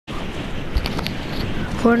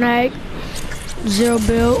Fortnite, 0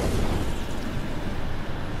 build.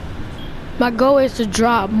 My goal is to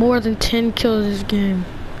drop more than 10 kills this game.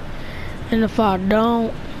 And if I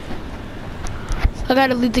don't, I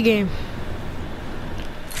gotta delete the game.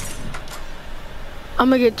 I'm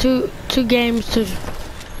gonna get two games to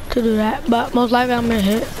do that, but most likely I'm gonna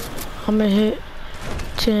hit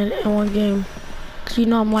 10 in one game. Cause you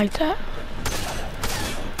know I'm like that.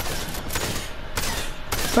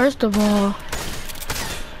 First of all,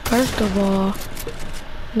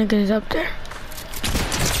 nigga is up there.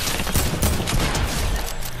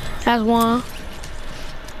 That's one.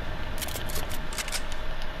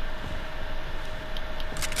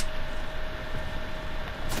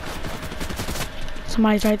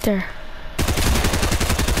 Somebody's right there.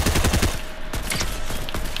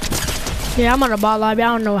 Yeah, I'm on a bot lobby. I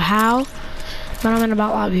don't know how, but I'm in a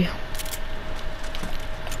bot lobby.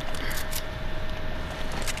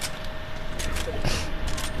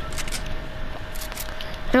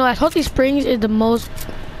 Anyway, Salty Springs is the most,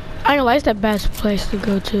 I know, it's the best place to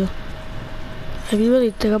go to. If you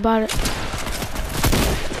really think about it.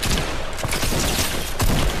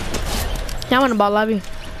 Yeah, I'm in a bot lobby.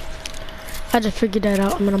 I just figured that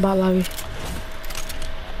out. I'm in a bot lobby.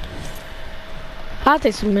 I'll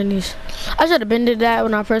take some minis. I should have been did that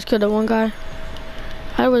when I first killed that one guy.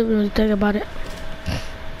 I wasn't really think about it.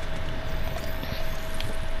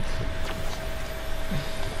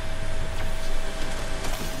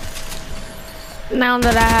 Now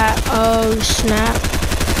that I have, oh snap.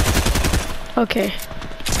 Okay.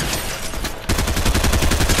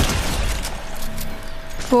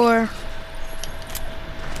 4.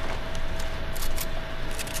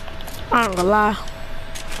 I don't gonna lie.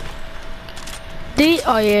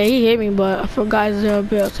 Oh yeah, he hit me, but I forgot 0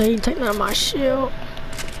 build, so he didn't take none of my shield.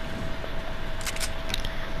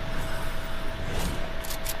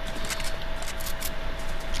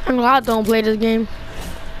 I'm glad I don't play this game.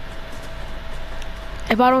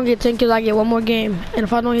 If I don't get 10 kills, I get one more game. And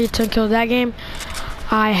if I don't get 10 kills that game,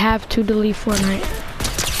 I have to delete Fortnite.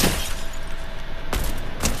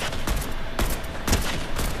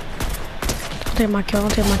 I'll take my kill, I'll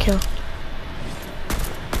take my kill.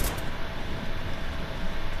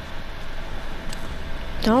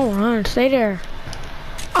 Don't run, stay there.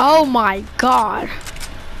 Oh my god.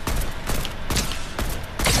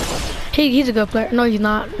 He's a good player. No, he's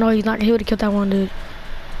not. No, he's not. He would have killed that one dude.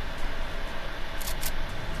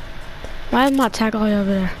 Why is my tag all the way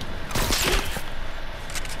over there?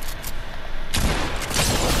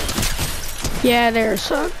 Yeah, there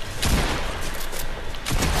suck.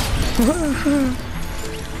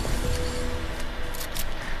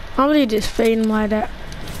 I'm really just fading like that.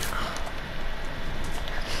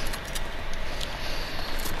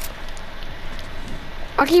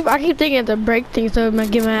 I keep thinking to break things so I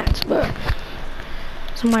get max, but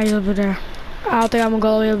somebody's over there. I don't think I'm gonna go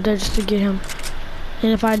all the way up there just to get him.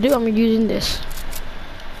 And if I do, I'm using this.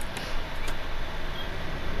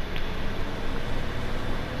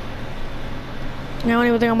 I don't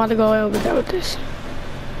even think I'm about to go over there with this.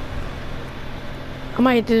 I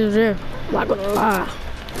might hit this rip. I'm not gonna lie.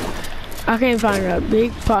 I can't find a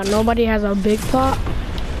big pot. Nobody has a big pot.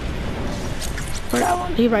 Where that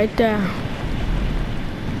one? He right there.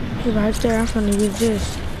 He's right there. I'm gonna use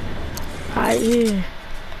this. Right here.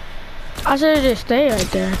 I should have just stayed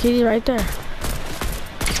right there. He's right there.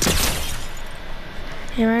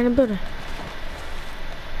 He right in the building.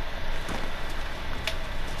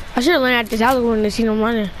 I should have landed at this house when they seen him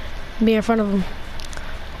running. Be in front of him.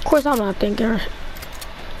 Of course, I'm not thinking.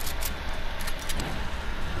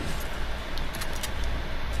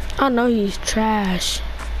 I know he's trash.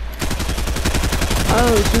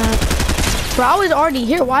 Oh snap. Bro, I was already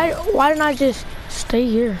here. Why didn't I just stay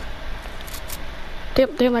here?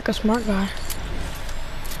 They're like a smart guy.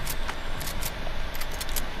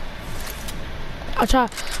 I'll try.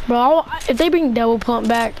 Bro, if they bring double pump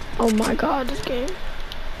back, oh my god, this game.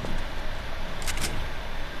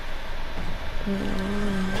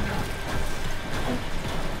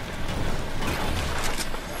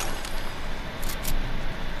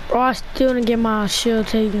 Bro, I still didn't get my shield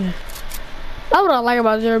taken. That's what I like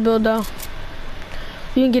about 0 build though.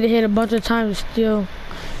 You can get hit a bunch of times and still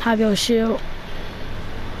have your shield.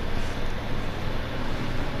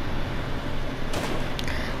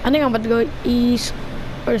 I think I'm about to go east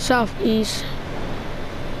or southeast.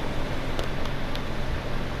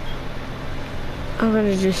 I'm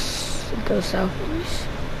gonna just go southeast.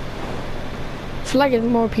 I feel like it's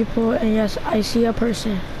more people, and yes, I see a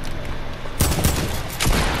person.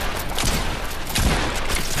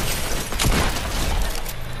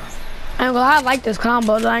 I like this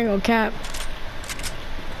combo, I ain't gonna cap.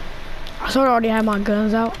 I sort of already had my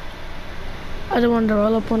guns out. I just wanted to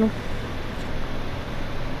roll up on them.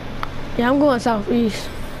 Yeah, I'm going southeast.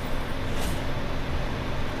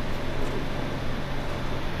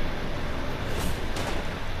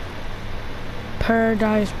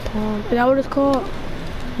 Paradise Palm. Is that what it's called?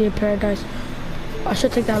 Yeah, Paradise. I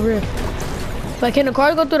should take that rift. But can the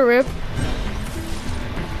cars go through the rift?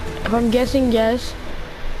 If I'm guessing, yes.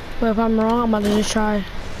 But if I'm wrong, I'm about to just try.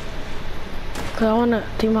 Cause I wanna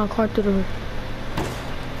take my car through the rift.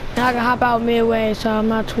 Now I can hop out midway, so I'm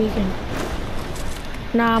not tweaking.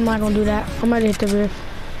 Nah, I'm not gonna do that. I'm gonna hit the rift.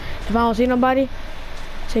 If I don't see nobody,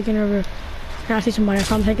 taking the rift. And I see somebody,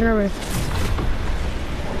 so I'm taking the rift.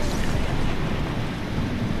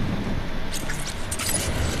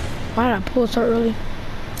 Why did I pull so early?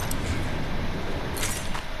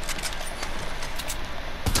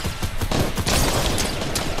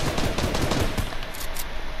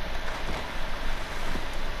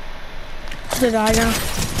 Did I now?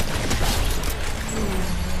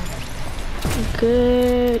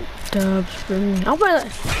 Good dubs for me. I'll play that.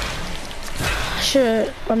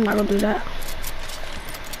 Shit, I'm not gonna do that.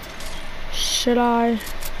 Should I?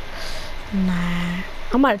 Nah.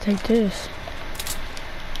 I might take this.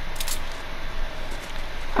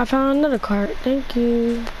 I found another cart. Thank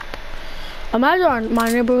you. Imagine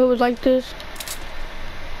my neighborhood was like this.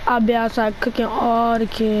 I'd be outside cooking all the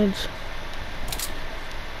kids.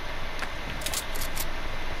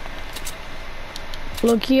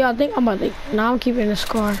 Low key, I think I'm about to. Now I'm keeping this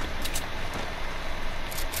car.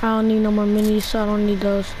 I don't need no more minis, so I don't need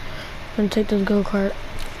those. I'm gonna take this go-kart.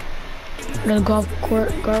 The golf court,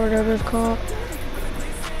 whatever it's called.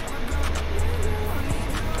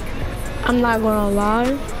 I'm not gonna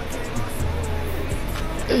lie.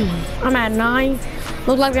 I'm at 9.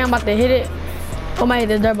 Looks like I'm about to hit it. I might hit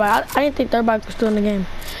the dirt bike. I didn't think dirt bike was still in the game.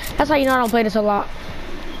 That's how you know I don't play this a lot.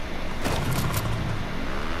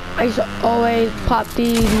 I used to always pop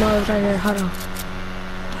these mugs right here. Hold on.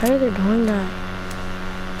 Why are they doing that?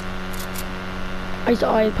 I used to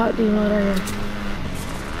always pop these mugs right here.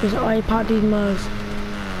 I used to always pop these mugs.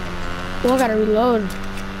 Oh, I gotta reload.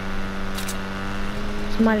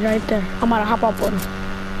 Somebody right there. I'm about to hop up on him.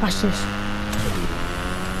 Watch this.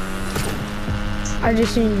 I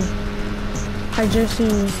just seen you. I just seen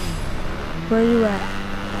you. Where you at?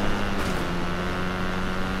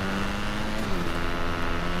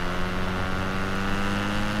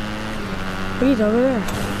 He's over there.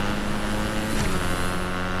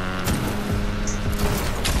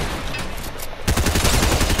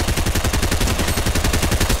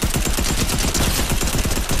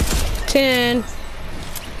 Ten.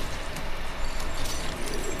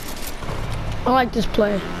 I like this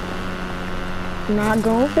play. Not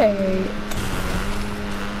gonna fade.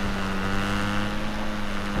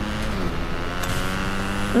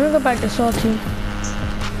 Let me go back to Salty.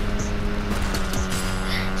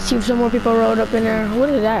 See if some more people rolled up in there. What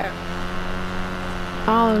is that?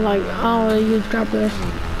 I don't really use grapplers.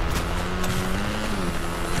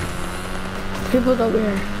 People's over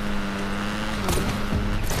here.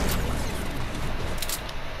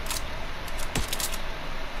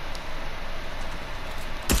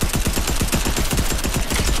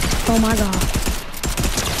 Oh my god.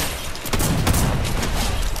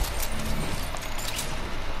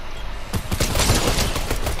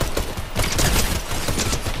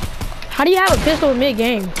 How do you have a pistol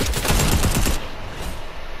mid-game?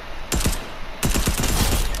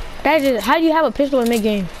 How do you have a pistol in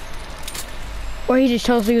mid-game? Or he just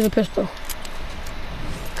chose to use a pistol?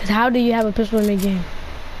 Cause how do you have a pistol in mid-game?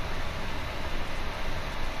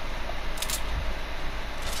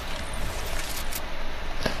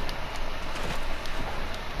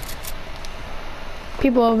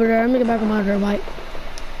 People over there, let me get back on my dirt bike.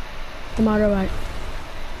 On my dirt bike.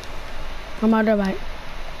 On my dirt bike.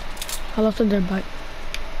 I lost the dirt bike.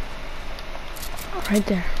 Right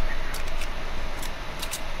there.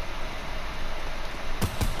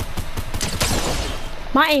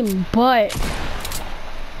 My aim butt.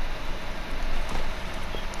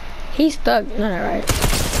 He's stuck. No, no, right.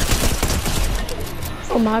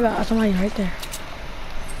 Oh my god, somebody's right there.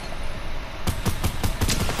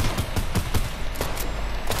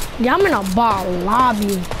 Yeah, I'm in a bar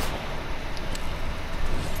lobby.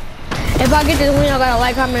 If I get this win, I gotta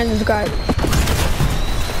like, comment, and subscribe.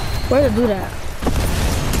 Where to do that?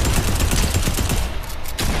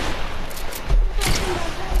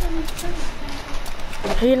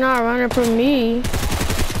 You're not running from me.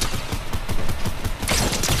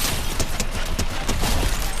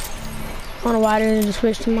 I don't know why I didn't just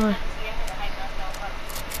switch to mine.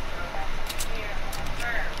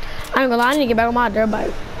 I ain't gonna lie, I need to get back on my dirt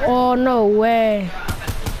bike. Oh, no way.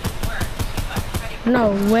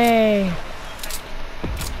 No way.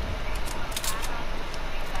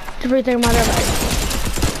 Everything in my life.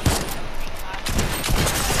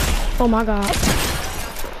 Oh my god.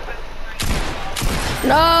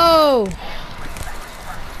 No!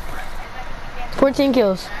 14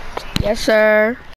 kills. Yes, sir.